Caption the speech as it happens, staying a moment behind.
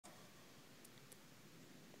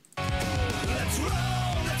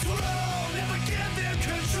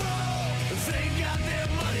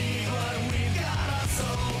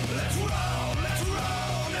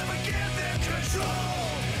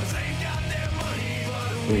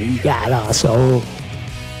We got our soul.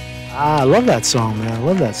 I love that song, man. I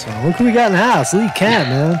love that song. Look who we got in the house. Lee Camp,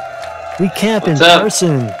 man. We camp in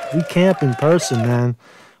person. We camp in person, man.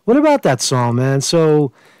 What about that song, man?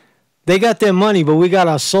 So they got their money, but we got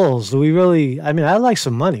our souls. Do we really? I mean, I like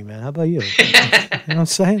some money, man. How about you? You know what I'm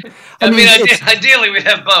saying? I mean ideally we'd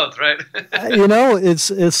have both, right? You know,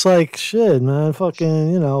 it's like shit, man.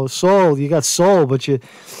 Fucking, you know, soul. You got soul, but you.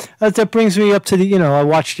 That brings me up to the. You know, I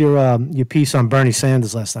watched your piece on Bernie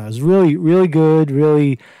Sanders last night. It was really, really good.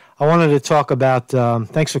 Really, I wanted to talk about.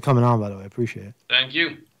 Thanks for coming on, by the way. I appreciate it. Thank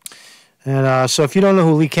you. And so, if you don't know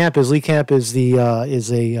who Lee Camp is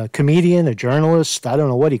is a comedian, a journalist. I don't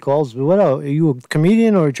know what he calls. What are you, a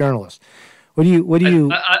comedian or a journalist? What do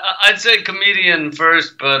you? I'd say comedian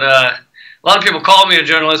first, but a lot of people call me a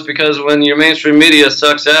journalist because when your mainstream media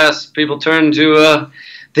sucks ass, people turn to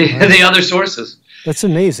the other sources. That's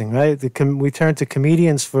amazing, right? We turn to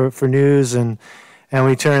comedians for news, and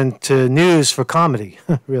we turn to news for comedy.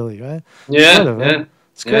 Really, right? Yeah, sort of, right? Yeah.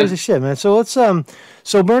 It's crazy shit, man. So let's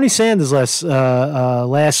so Bernie Sanders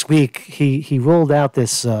last week he rolled out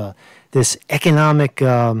this economic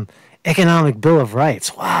bill of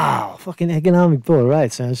rights. Wow, fucking economic bill of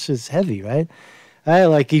rights, man. It's just heavy, right?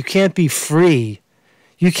 Like you can't be free.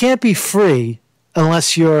 You can't be free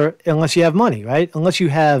unless you have money, right? Unless you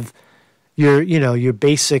have your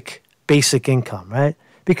basic income, right?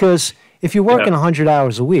 Because if you're working 100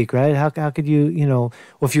 hours a week, right? How could well,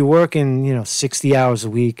 if you're working 60 hours a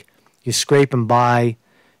week, you're scraping by,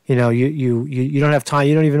 you don't have time.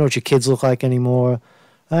 You don't even know what your kids look like anymore.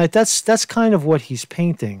 That's kind of what he's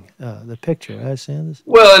painting, the picture, right, Sanders?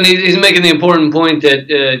 Well, and he's making the important point that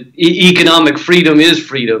economic freedom is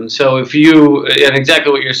freedom. So if you, and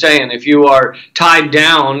exactly what you're saying, if you are tied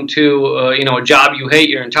down to a job you hate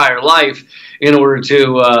your entire life in order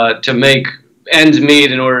to make ends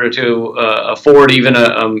meet, in order to afford even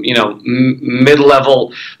a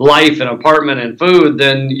mid-level life and apartment and food,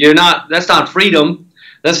 then that's not freedom.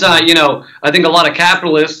 That's not, I think a lot of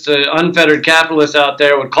capitalists, unfettered capitalists out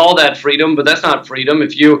there would call that freedom, but that's not freedom.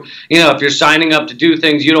 If if you're signing up to do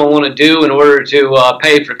things you don't want to do in order to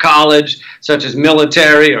pay for college, such as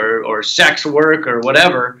military or sex work or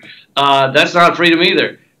whatever, that's not freedom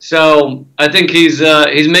either. So I think he's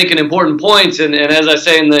making important points, and as I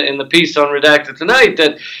say in the piece on Redacted tonight,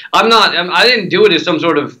 that I didn't do it as some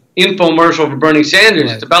sort of infomercial for Bernie Sanders.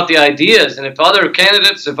 Right. It's about the ideas, and if other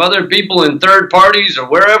candidates, if other people in third parties or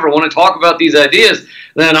wherever want to talk about these ideas,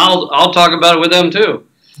 then I'll talk about it with them too.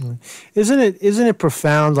 Isn't it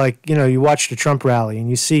profound? Like you watch the Trump rally and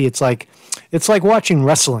you see it's like watching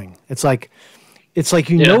wrestling. It's like it's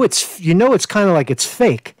kind of like it's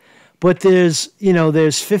fake. But there's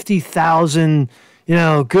 50,000,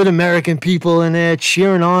 good American people in there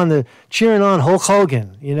cheering on Hulk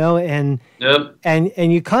Hogan, and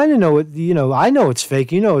you kind of know it, I know it's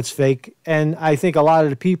fake, it's fake, and I think a lot of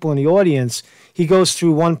the people in the audience, he goes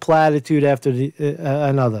through one platitude after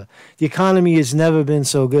another. The economy has never been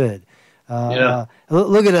so good.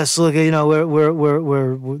 Look at us, look,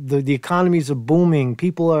 the economies are booming,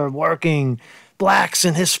 people are working. Blacks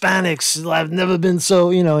and Hispanics have never been so,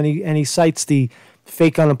 and he cites the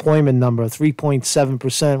fake unemployment number,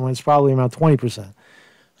 3.7%, when it's probably around 20%.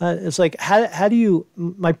 It's like, how do you?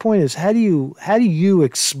 My point is, how do you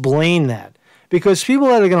explain that? Because people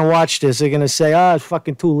that are going to watch this are going to say, it's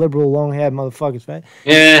fucking two liberal, long-haired motherfuckers, right?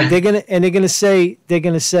 Yeah. They're gonna say that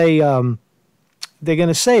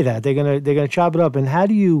they're gonna chop it up. And how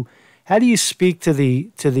do you speak to the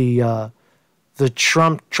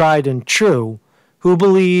Trump tried and true, who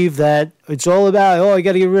believe that it's all about, you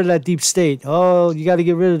got to get rid of that deep state. Oh, you got to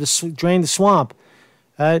get rid of drain the swamp.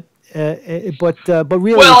 But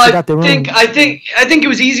really, well, I think it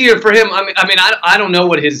was easier for him. I don't know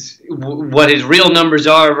what his real numbers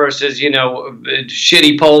are versus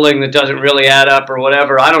shitty polling that doesn't really add up or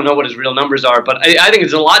whatever. I don't know what his real numbers are, but I think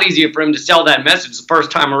it's a lot easier for him to sell that message the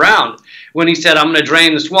first time around, when he said, I'm going to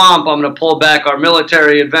drain the swamp, I'm going to pull back our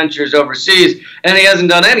military adventures overseas, and he hasn't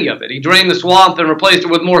done any of it. He drained the swamp and replaced it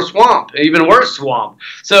with more swamp, even worse swamp.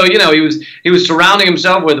 So, he was surrounding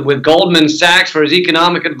himself with Goldman Sachs for his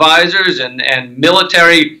economic advisors and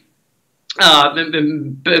military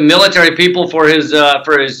people for his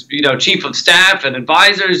chief of staff and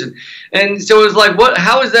advisors, and so it was like,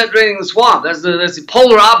 how is that draining the swamp? That's the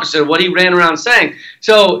polar opposite of what he ran around saying.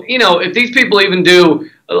 So if these people even do,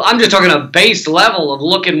 I'm just talking a base level of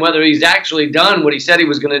looking whether he's actually done what he said he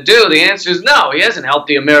was going to do. The answer is no. He hasn't helped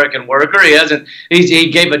the American worker. He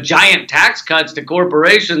gave a giant tax cuts to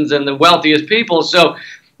corporations and the wealthiest people. So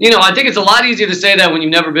I think it's a lot easier to say that when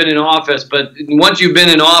you've never been in office, but once you've been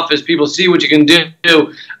in office, people see what you can do.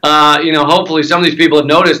 Hopefully some of these people have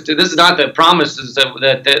noticed this is not the promises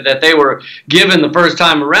that they were given the first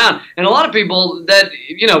time around. And a lot of people that,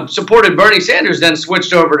 supported Bernie Sanders then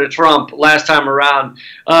switched over to Trump last time around.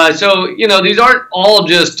 So these aren't all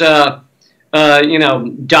just,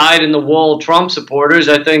 dyed-in-the-wool Trump supporters.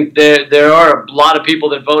 I think there are a lot of people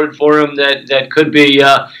that voted for him that could be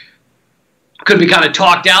kind of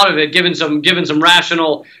talked out of it, given some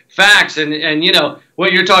rational facts. And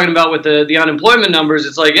what you're talking about with the unemployment numbers,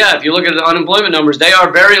 it's like, yeah, if you look at the unemployment numbers, they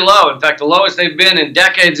are very low. In fact, the lowest they've been in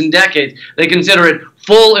decades and decades. They consider it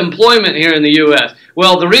full employment here in the U.S.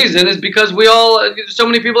 Well, the reason is because so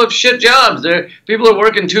many people have shit jobs. People are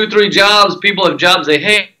working 2-3 jobs. People have jobs they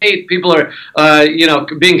hate. People are,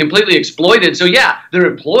 being completely exploited. So yeah, they're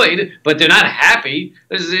employed, but they're not happy.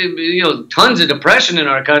 There's, tons of depression in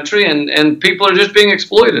our country, and people are just being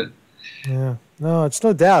exploited. Yeah, no, it's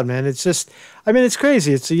no doubt, man. It's just, it's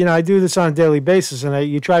crazy. It's, I do this on a daily basis, and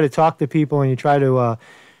you try to talk to people, and you try to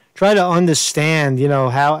understand,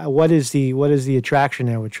 what is the attraction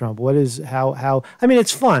there with Trump?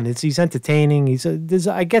 It's fun. He's entertaining.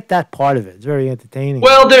 I get that part of it. It's very entertaining.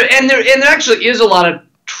 Well, there actually is a lot of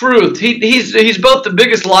truth. He's both the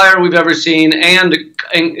biggest liar we've ever seen and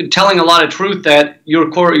telling a lot of truth that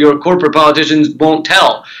your corporate politicians won't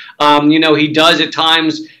tell. He does at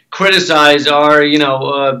times criticize our,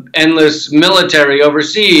 endless military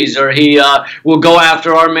overseas, or he will go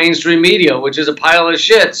after our mainstream media, which is a pile of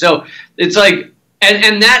shit. So it's like,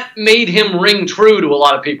 and that made him ring true to a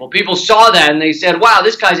lot of people. People saw that and they said, wow,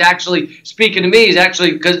 this guy's actually speaking to me. He's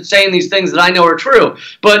actually saying these things that I know are true.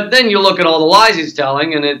 But then you look at all the lies he's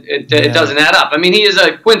telling, and it doesn't add up. He is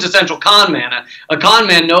a quintessential con man. A con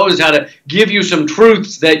man knows how to give you some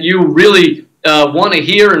truths that you really want to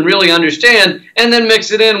hear and really understand, and then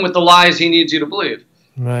mix it in with the lies he needs you to believe.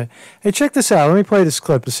 Right. Hey, check this out. Let me play this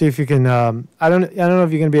clip to see if you can. I don't know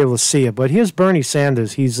if you're going to be able to see it, but here's Bernie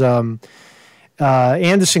Sanders. He's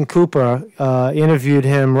Anderson Cooper interviewed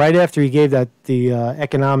him right after he gave the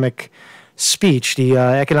economic speech, the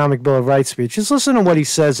Economic Bill of Rights speech. Just listen to what he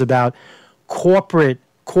says about corporate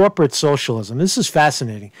socialism. This is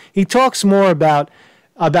fascinating. He talks more about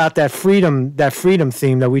that freedom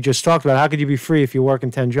theme that we just talked about. How could you be free if you work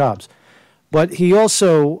in 10 jobs? But he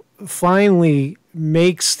also finally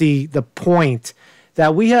makes the point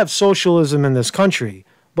that we have socialism in this country,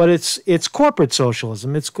 but it's corporate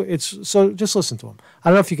socialism. It's so just listen to him. I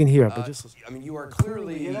don't know if you can hear it, but just listen. You are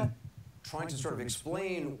clearly trying to sort of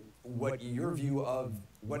explain what your view of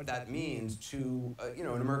what that means to an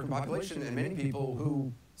American population and many people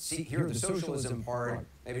who hear the socialism part,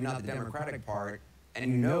 maybe not the democratic part.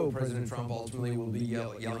 And President Trump ultimately will be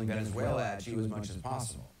yelling Venezuela at you as much as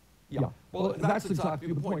possible. Yeah, well, that's exactly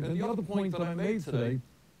the point. And the other point that I made today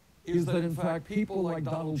is that, in fact, people like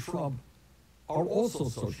Donald Trump are also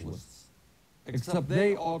socialists, except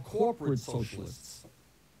they are corporate socialists.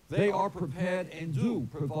 They are prepared and do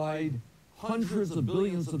provide hundreds of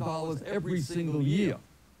billions of dollars every single year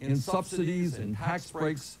in subsidies and tax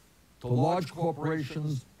breaks to large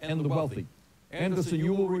corporations and the wealthy. Anderson,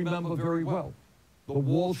 you will remember very well the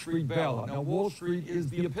Wall Street bailout. Now, Wall Street is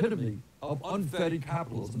the epitome of unfettered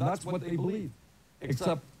capitalism. That's what they believe.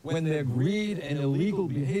 Except when their greed and illegal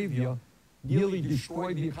behavior nearly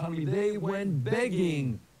destroyed the economy, they went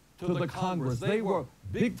begging to the Congress. They were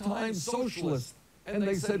big-time socialists, and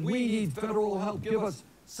they said, we need federal help. Give us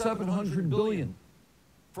 $700 billion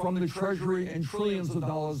from the Treasury and trillions of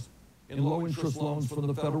dollars in low-interest loans from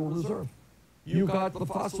the Federal Reserve. You got the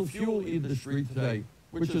fossil fuel industry today,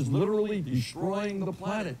 which is literally destroying the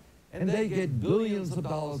planet, and they get billions of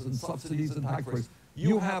dollars in subsidies and tax breaks.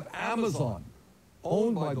 You have Amazon,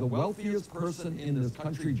 owned by the wealthiest person in this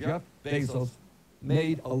country, Jeff Bezos,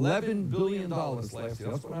 made $11 billion last year.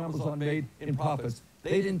 That's what Amazon made in profits.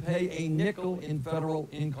 They didn't pay a nickel in federal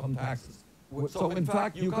income taxes. So, in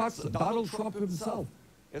fact, you got Donald Trump himself,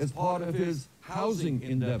 as part of his housing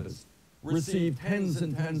endeavors, received tens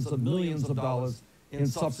and tens of millions of dollars in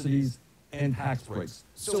subsidies and tax breaks.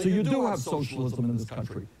 So you do have socialism in this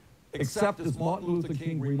country, except, as Martin Luther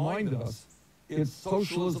King reminded us, it's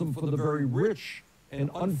socialism for the very rich and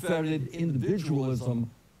unfettered individualism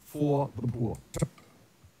for the poor.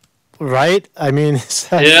 Right?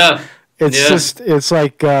 Yeah. It's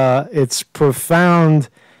like it's profound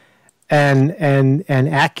and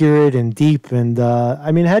accurate and deep. And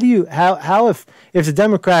how if the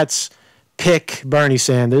Democrats pick Bernie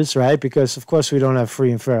Sanders, right? Because of course we don't have free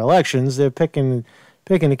and fair elections. They're picking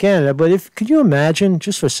a candidate. But could you imagine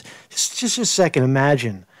just a second?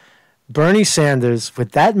 Imagine Bernie Sanders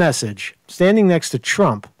with that message standing next to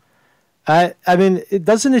Trump. I mean,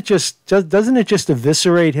 doesn't it just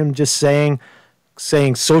eviscerate him just saying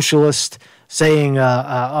socialist, saying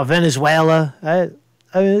Venezuela? I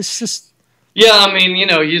mean, it's just. Yeah, I mean, you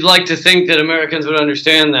know, you'd like to think that Americans would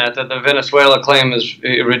understand that the Venezuela claim is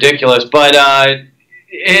ridiculous, but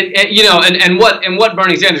you know, and what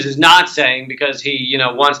Bernie Sanders is not saying, because he, you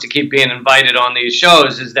know, wants to keep being invited on these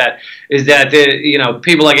shows, is that you know,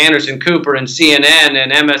 people like Anderson Cooper and CNN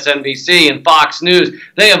and MSNBC and Fox News,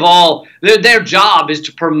 they have all their job is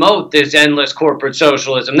to promote this endless corporate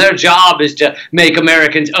socialism. Their job is to make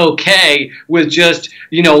Americans okay with just,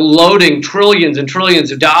 you know, loading trillions and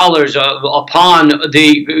trillions of dollars upon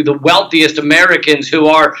the wealthiest Americans, who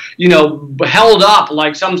are, you know, held up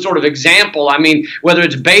like some sort of example. I mean, whether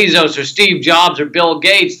it's Bezos or Steve Jobs or Bill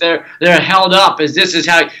Gates, they're held up as this is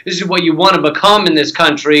what you want to become in this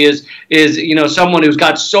country, is you know, someone who's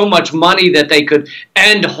got so much money that they could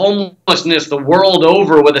end homelessness the world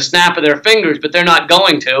over with a snap of their fingers, but they're not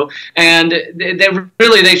going to. And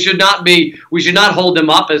they should not be. We should not hold them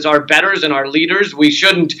up as our betters and our leaders. We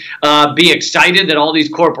shouldn't be excited that all these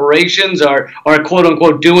corporations are quote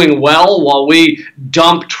unquote doing well while we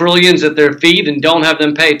dump trillions at their feet and don't have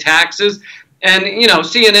them pay taxes. And, you know,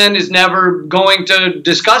 CNN is never going to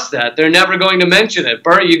discuss that. They're never going to mention it.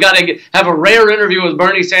 You got to have a rare interview with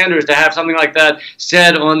Bernie Sanders to have something like that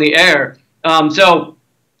said on the air. So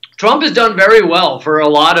Trump has done very well for a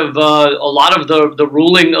lot of the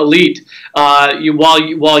ruling elite.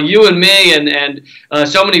 While you and me and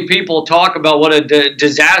so many people talk about what a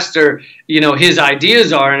disaster, you know, his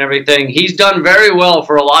ideas are and everything, he's done very well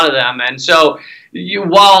for a lot of them. And so,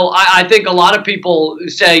 while I think a lot of people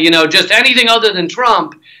say, you know, just anything other than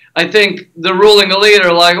Trump, I think the ruling elite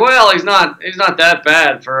are like, well, he's not that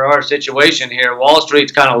bad for our situation here. Wall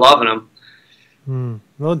Street's kind of loving him.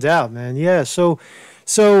 No doubt, man. Yeah. So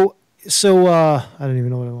I don't even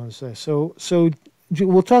know what I want to say. So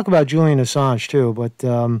we'll talk about Julian Assange too, but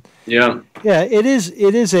yeah,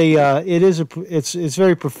 it's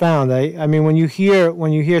very profound. I mean, when you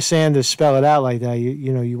hear Sanders spell it out like that,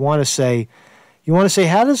 you want to say.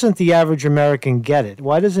 How doesn't the average American get it?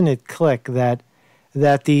 Why doesn't it click that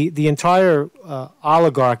the entire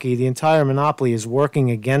oligarchy, the entire monopoly is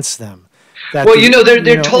working against them? They're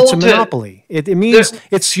told it's a monopoly. It means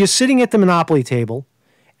you're sitting at the monopoly table,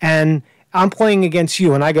 and I'm playing against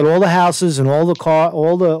you, and I got all the houses and all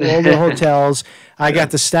the hotels. I got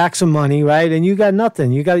the stacks of money, right? And you got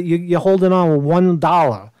nothing. You're holding on with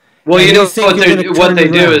 $1. Well, you know what they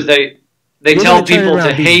do is they tell people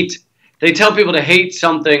to hate. They tell people to hate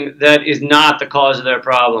something that is not the cause of their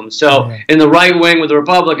problem. So in the right wing with the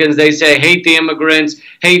Republicans, they say hate the immigrants,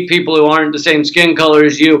 hate people who aren't the same skin color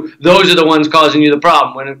as you. Those are the ones causing you the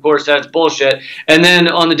problem, when, of course, that's bullshit. And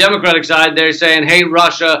then on the Democratic side, they're saying hate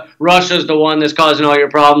Russia. Russia's the one that's causing all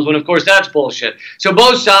your problems, when, of course, that's bullshit. So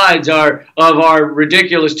both sides of our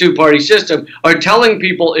ridiculous two-party system are telling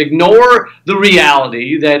people ignore the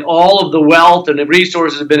reality that all of the wealth and the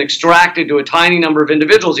resources have been extracted to a tiny number of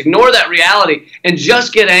individuals. Ignore that reality and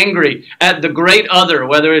just get angry at the great other,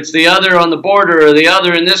 whether it's the other on the border or the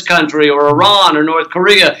other in this country or Iran or North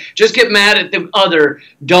Korea. Just get mad at the other.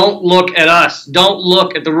 Don't look at us. Don't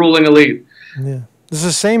look at the ruling elite. Yeah, this is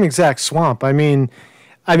the same exact swamp. I mean,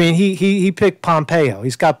 he picked Pompeo.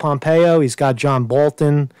 He's got Pompeo. He's got John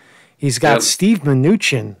Bolton. He's got Steve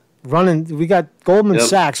Mnuchin running. We got Goldman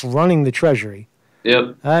Sachs running the Treasury.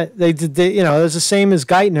 Yep. They you know, it was the same as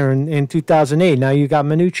Geithner in 2008. Now you got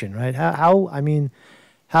Mnuchin, right?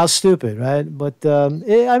 How stupid, right? But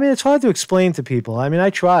it's hard to explain to people. I mean,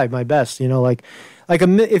 I tried my best, you know,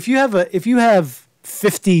 if you have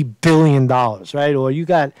 $50 billion, right, or you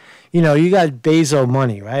got Bezos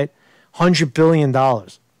money, right, $100 billion,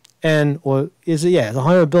 it's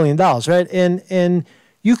 $100 billion, right, and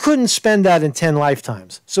you couldn't spend that in 10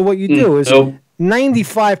 lifetimes. So what you do is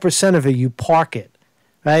 95% of it you park it.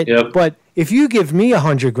 Right? Yep. But if you give me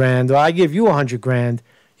 $100,000 or I give you $100,000,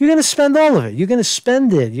 you're going to spend all of it. You're going to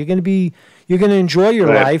spend it. You're going to enjoy your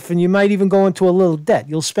life, and you might even go into a little debt.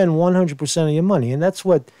 You'll spend 100% of your money, and that's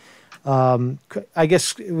what I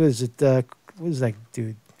guess what was that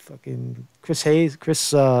dude? Fucking Chris Hedges.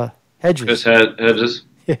 Chris Hedges.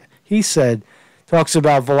 Yeah, he talks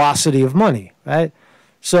about velocity of money, right?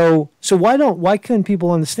 So why couldn't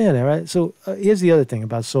people understand that, right? So here's the other thing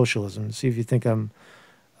about socialism. See if you think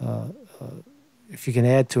if you can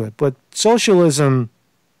add to it. But socialism,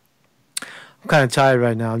 I'm kind of tired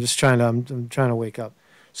right now. I'm trying to wake up.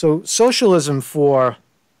 So socialism for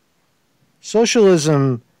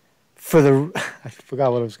for the I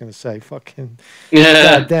forgot what I was going to say. Fucking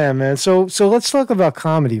Yeah. goddamn, man. So let's talk about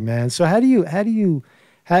comedy, man. So how do you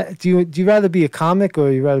do you rather be a comic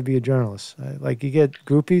or you rather be a journalist? Like you get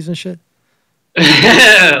groupies and shit?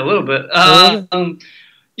 A little bit. A little bit?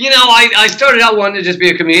 You know, I started out wanting to just be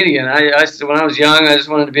a comedian. When I was young, I just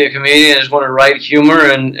wanted to be a comedian. I just wanted to write humor,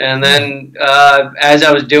 and then as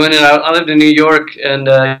I was doing it, I lived in New York, and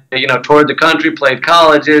you know, toured the country, played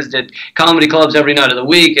colleges, did comedy clubs every night of the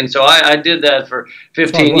week, and so I did that for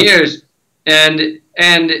 15 years, and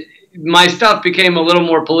my stuff became a little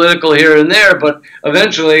more political here and there, but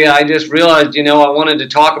eventually I just realized, you know, I wanted to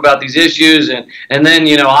talk about these issues, and then,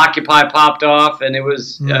 you know, Occupy popped off, and it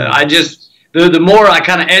was the more I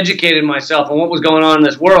kind of educated myself on what was going on in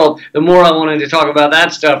this world, the more I wanted to talk about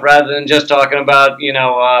that stuff rather than just talking about, you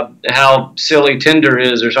know, how silly Tinder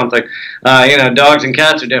is or something. You know, dogs and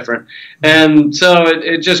cats are different. And so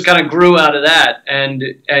it just kind of grew out of that. And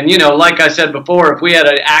you know, like I said before, if we had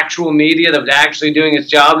an actual media that was actually doing its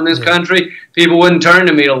job in this country, people wouldn't turn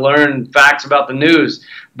to me to learn facts about the news.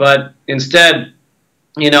 But instead,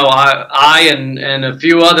 you know, I and a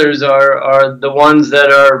few others are the ones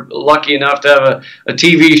that are lucky enough to have a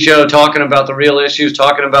TV show talking about the real issues,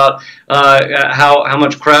 talking about how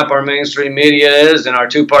much crap our mainstream media is and our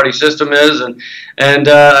two-party system is, and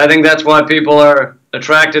I think that's why people are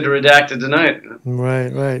attracted to Redacted tonight.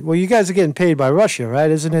 Right. Well, you guys are getting paid by Russia, right?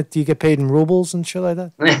 Isn't it? Do you get paid in rubles and shit like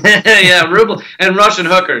that? Yeah, ruble and Russian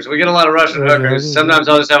hookers. We get a lot of Russian hookers. Sometimes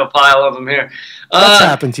I'll just have a pile of them here. That's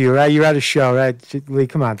happened to you, right? You're at a show, right? Lee,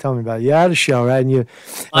 come on, tell me about it. You're at a show, right?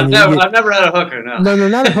 I've never had a hooker. No,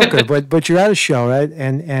 not a hooker, but you're at a show, right?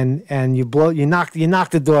 And you knock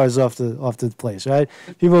the doors off the place, right?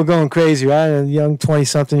 People are going crazy, right? And a young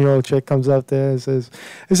 20-something-year-old chick comes up there and says,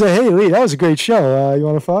 "Hey, Lee, that was a great show. You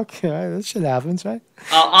want to fuck?" Right? That shit happens, right?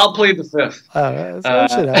 I'll plead the fifth.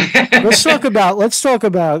 Let's talk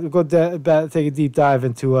about take a deep dive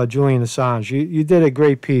into Julian Assange. You did a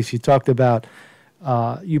great piece. You talked about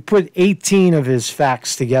you put 18 of his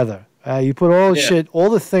facts together. You put all the shit,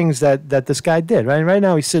 all the things that this guy did. Right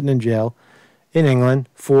now he's sitting in jail in England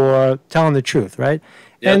for telling the truth. Right,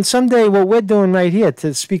 and someday what we're doing right here,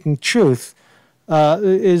 to speaking truth,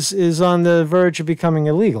 is on the verge of becoming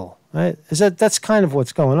illegal. Right, that's kind of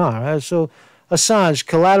what's going on. Right, so. Assange,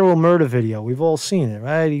 collateral murder video. We've all seen it,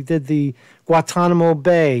 right? He did the Guantanamo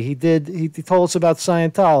Bay. He told us about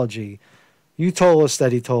Scientology. You told us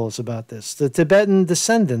that he told us about this. The Tibetan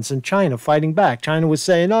descendants in China fighting back. China was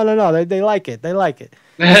saying, no, they like it. They like it.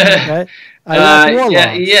 Right?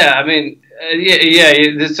 Yeah. I mean,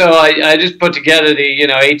 so I just put together the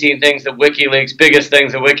 18 things that WikiLeaks, biggest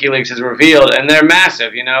things that WikiLeaks has revealed, and they're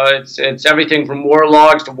massive. You know, it's everything from war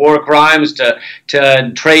logs to war crimes to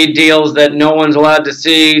trade deals that no one's allowed to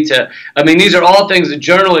see. I mean, these are all things that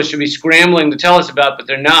journalists should be scrambling to tell us about, but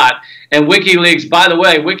they're not. And WikiLeaks, by the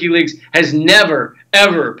way, WikiLeaks has never,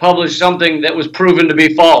 ever published something that was proven to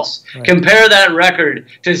be false. Right. Compare that record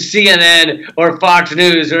to CNN or Fox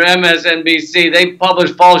News or MSNBC. They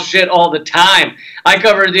publish false shit all the time.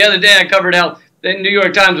 The other day I covered how the New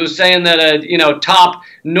York Times was saying that a top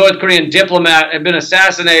North Korean diplomat had been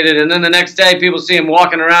assassinated, and then the next day people see him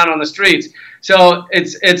walking around on the streets. So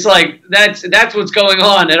it's like that's what's going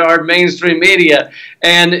on at our mainstream media.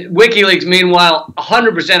 And WikiLeaks, meanwhile,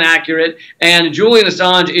 100% accurate. And Julian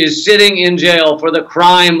Assange is sitting in jail for the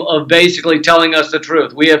crime of basically telling us the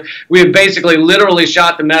truth. We have basically literally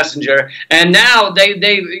shot the messenger. And now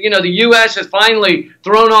the U.S. has finally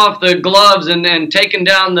thrown off the gloves and taken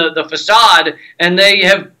down the facade, and they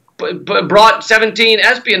have brought 17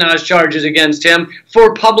 espionage charges against him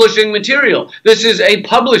for publishing material. This is a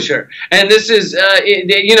publisher, and this is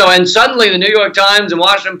and suddenly the New York Times and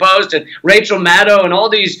Washington Post and Rachel Maddow and all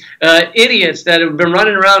these idiots that have been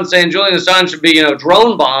running around saying Julian Assange should be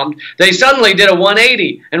drone bombed, they suddenly did a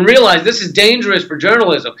 180 and realized this is dangerous for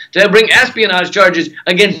journalism. To bring espionage charges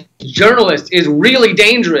against journalists is really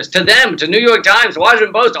dangerous to them, to New York Times, to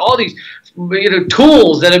Washington Post, to all these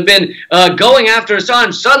tools that have been going after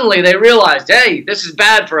Assange. Suddenly they realized, hey, this is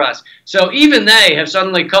bad for us. So even they have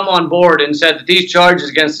suddenly come on board and said that these charges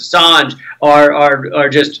against Assange are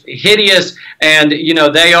just hideous, and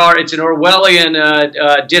it's an Orwellian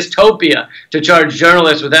dystopia to charge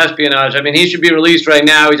journalists with espionage. I mean, he should be released right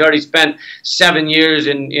now. He's already spent 7 years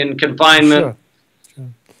in confinement. Sure.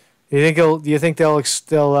 Do you think they'll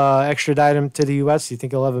extradite him to the U.S.? Do you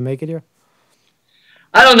think he'll ever make it here?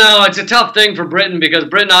 I don't know. It's a tough thing for Britain because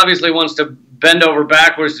Britain obviously wants to bend over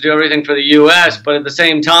backwards to do everything for the U.S., but at the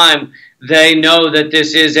same time, they know that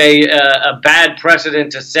this is a bad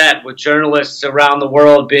precedent to set with journalists around the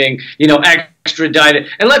world being, extradited.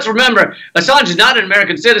 And let's remember, Assange is not an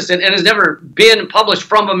American citizen and has never been published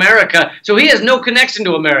from America, so he has no connection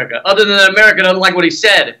to America, other than that America doesn't like what he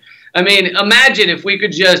said. I mean, imagine if we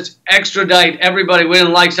could just extradite everybody we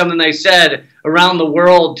didn't like something they said around the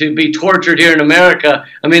world to be tortured here in America.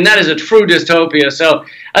 I mean, that is a true dystopia. So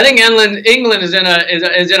I think England is in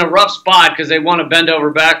a rough spot because they want to bend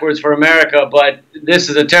over backwards for America, but this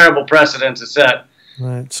is a terrible precedent to set.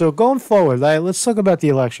 Right. So going forward, let's talk about the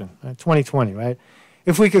election, 2020, right?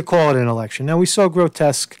 If we could call it an election. Now, we saw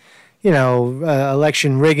grotesque,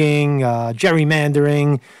 election rigging,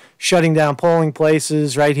 gerrymandering, shutting down polling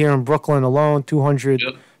places right here in Brooklyn alone,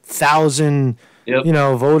 200,000,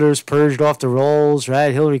 voters purged off the rolls,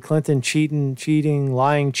 right? Hillary Clinton cheating,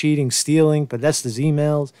 lying, cheating, stealing, Podesta's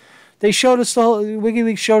emails. They showed us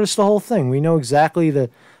WikiLeaks showed us the whole thing. We know exactly the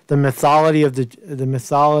mythology of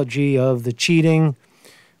the cheating.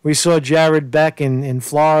 We saw Jared Beck in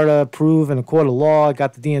Florida prove in a court of law,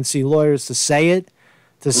 got the DNC lawyers to say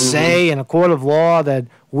say in a court of law that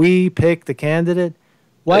we picked the candidate.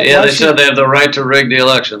 They said they have the right to rig the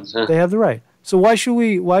elections. They have the right. So why should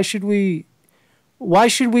we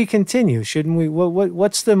continue? Shouldn't we?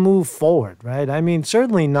 What's the move forward? Right? I mean,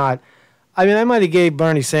 certainly not. I mean, I might have gave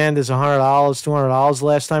Bernie Sanders $100, $200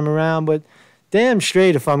 last time around, but damn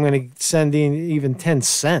straight if I'm going to send in even 10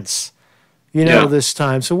 cents, this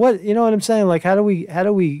time. So what? You know what I'm saying? Like, how do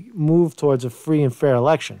we move towards a free and fair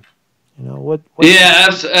election? Yeah,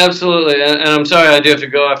 absolutely. And I'm sorry I do have to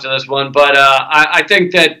go after this one, but I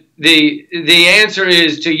think that the answer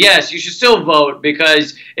is to yes, you should still vote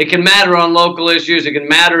because it can matter on local issues. It can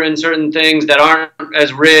matter in certain things that aren't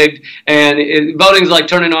as rigged. And voting is like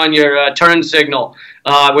turning on your turn signal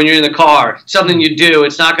when you're in the car. It's something you do.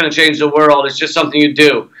 It's not going to change the world. It's just something you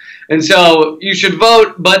do. And so you should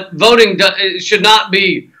vote, but voting should not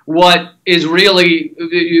be what is really,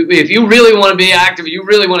 if you really want to be active, you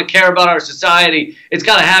really want to care about our society, it's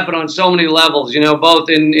got to happen on so many levels, both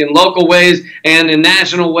in local ways and in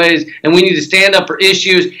national ways, and we need to stand up for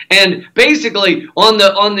issues. And basically, on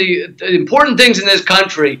the important things in this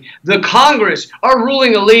country, the Congress, our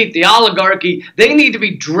ruling elite, the oligarchy, they need to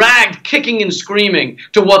be dragged kicking and screaming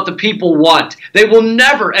to what the people want. They will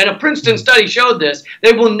never, and a Princeton study showed this,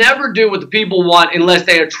 they will never do what the people want unless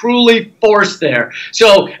they are truly forced there.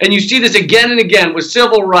 So, and you see this again and again with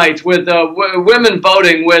civil rights, with women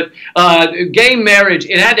voting, with gay marriage.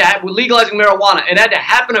 It had to happen with legalizing marijuana. It had to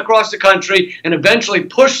happen across the country and eventually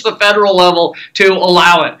push the federal level to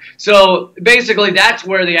allow it. So basically, that's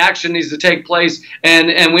where the action needs to take place,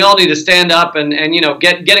 and we all need to stand up and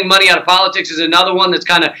getting money out of politics is another one that's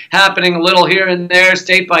kind of happening a little here and there,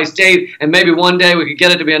 state by state, and maybe one day we could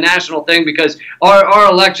get it to be a national thing because our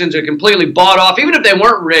elections are completely bought off. Even if they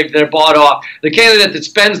weren't rigged, they're bought off. The candidate that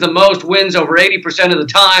spends the most wins over 80% of the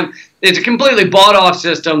time. It's a completely bought-off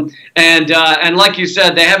system, and like you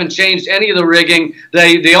said, they haven't changed any of the rigging.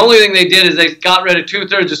 The only thing they did is they got rid of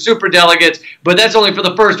 2/3 of superdelegates, but that's only for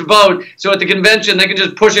the first vote. So at the convention, they can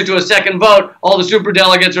just push it to a second vote. All the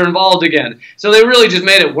superdelegates are involved again. So they really just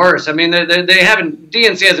made it worse. I mean, they haven't.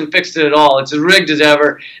 DNC hasn't fixed it at all. It's as rigged as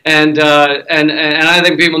ever, and I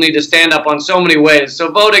think people need to stand up on so many ways. So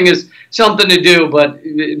voting is something to do, but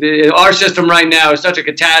our system right now is such a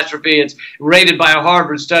catastrophe. It's rated by a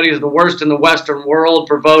Harvard study as the worst in the Western world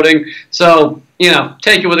for voting. So,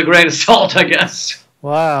 take it with a grain of salt, I guess.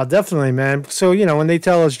 Wow, definitely, man. So, when they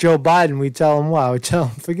tell us Joe Biden, we tell them, wow, we tell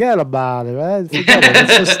them, forget about it, right? Forget it.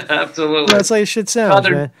 It's just, absolutely. That's like shit sounds,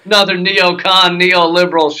 man. Another neocon,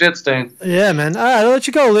 neoliberal shit stain. Yeah, man. All right, I'll let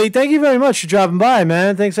you go, Lee. Thank you very much for dropping by,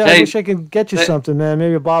 man. Thanks. I wish I could get you something, man.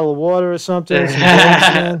 Maybe a bottle of water or something. Some drinks,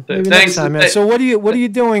 man. Maybe next time, man. So what are you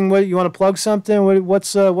doing? You want to plug something?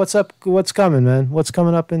 What's up? What's coming, man? What's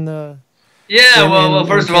coming up in the... Yeah, well,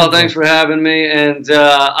 first of all, thanks for having me. And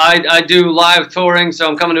I do live touring, so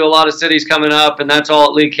I'm coming to a lot of cities coming up, and that's all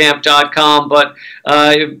at leecamp.com. But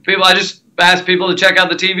I just ask people to check out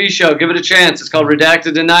the TV show. Give it a chance. It's called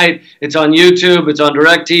Redacted Tonight. It's on YouTube. It's on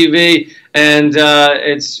DirecTV. And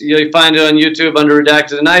you'll find it on YouTube under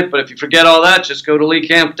Redacted Tonight. But if you forget all that, just go to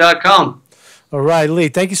leecamp.com. All right, Lee.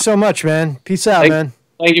 Thank you so much, man. Peace out, man.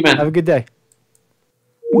 Thank you, man. Have a good day.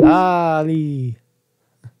 Lee.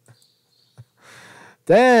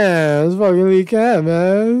 Damn, that's fucking Lee Camp,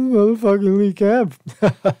 man. Motherfucking Lee Camp.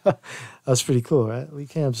 That's pretty cool, right? Lee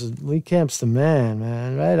Camp's the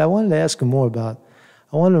man, right? I wanted to ask him more about,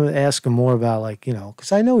 like,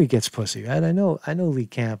 because I know he gets pussy, right? I know Lee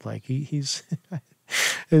Camp, like, he's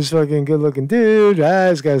he's fucking good looking dude, right?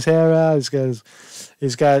 He's got his hair out,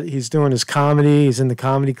 he's doing his comedy, he's in the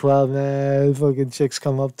comedy club, man. Fucking chicks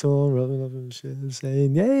come up to him, rubbing up and shit,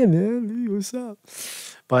 saying, "Yeah, man, what's up?"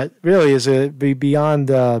 But really, beyond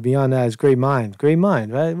that is great mind,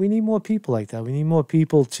 right? We need more people like that. We need more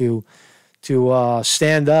people to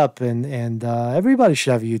stand up, and everybody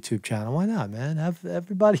should have a YouTube channel. Why not, man? Have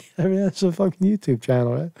everybody has a fucking YouTube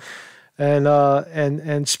channel, right?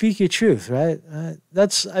 And speak your truth, right?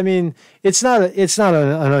 That's, I mean, it's not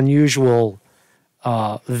an unusual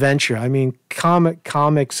venture. I mean,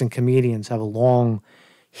 comics and comedians have a long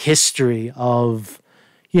history of,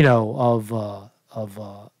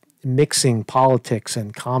 mixing politics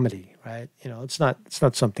and comedy, right? It's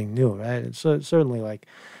not something new, right? It's certainly like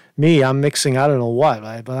me. I'm mixing, I don't know what,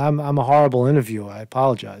 right? But I'm a horrible interviewer. I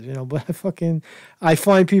apologize, but I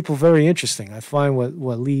find people very interesting. I find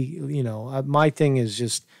what Lee, my thing is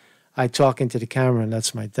just I talk into the camera, and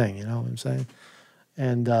that's my thing. You know what I'm saying?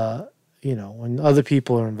 And when other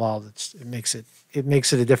people are involved, it makes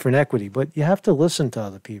it a different equity. But you have to listen to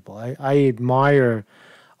other people. I admire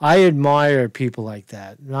people like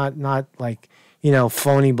that. Not like,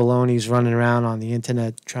 phony balonies running around on the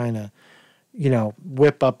internet trying to,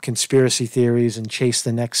 whip up conspiracy theories and chase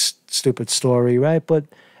the next stupid story, right? But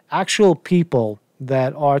actual people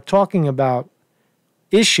that are talking about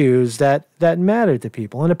issues that matter to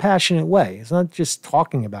people in a passionate way. It's not just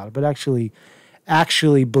talking about it, but actually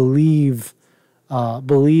believe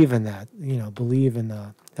in that, believe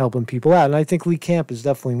in helping people out. And I think Lee Camp is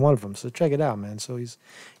definitely one of them. So check it out, man. So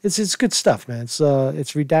it's good stuff, man. It's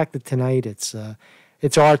Redacted tonight. It's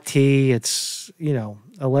RT. It's,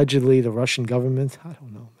 allegedly the Russian government. I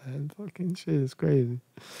don't know, man. Fucking shit is crazy.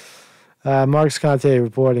 Marcus Conte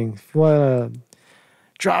reporting. If you want to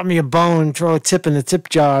drop me a bone, throw a tip in the tip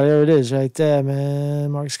jar, there it is right there,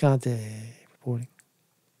 man. Marcus Conte reporting.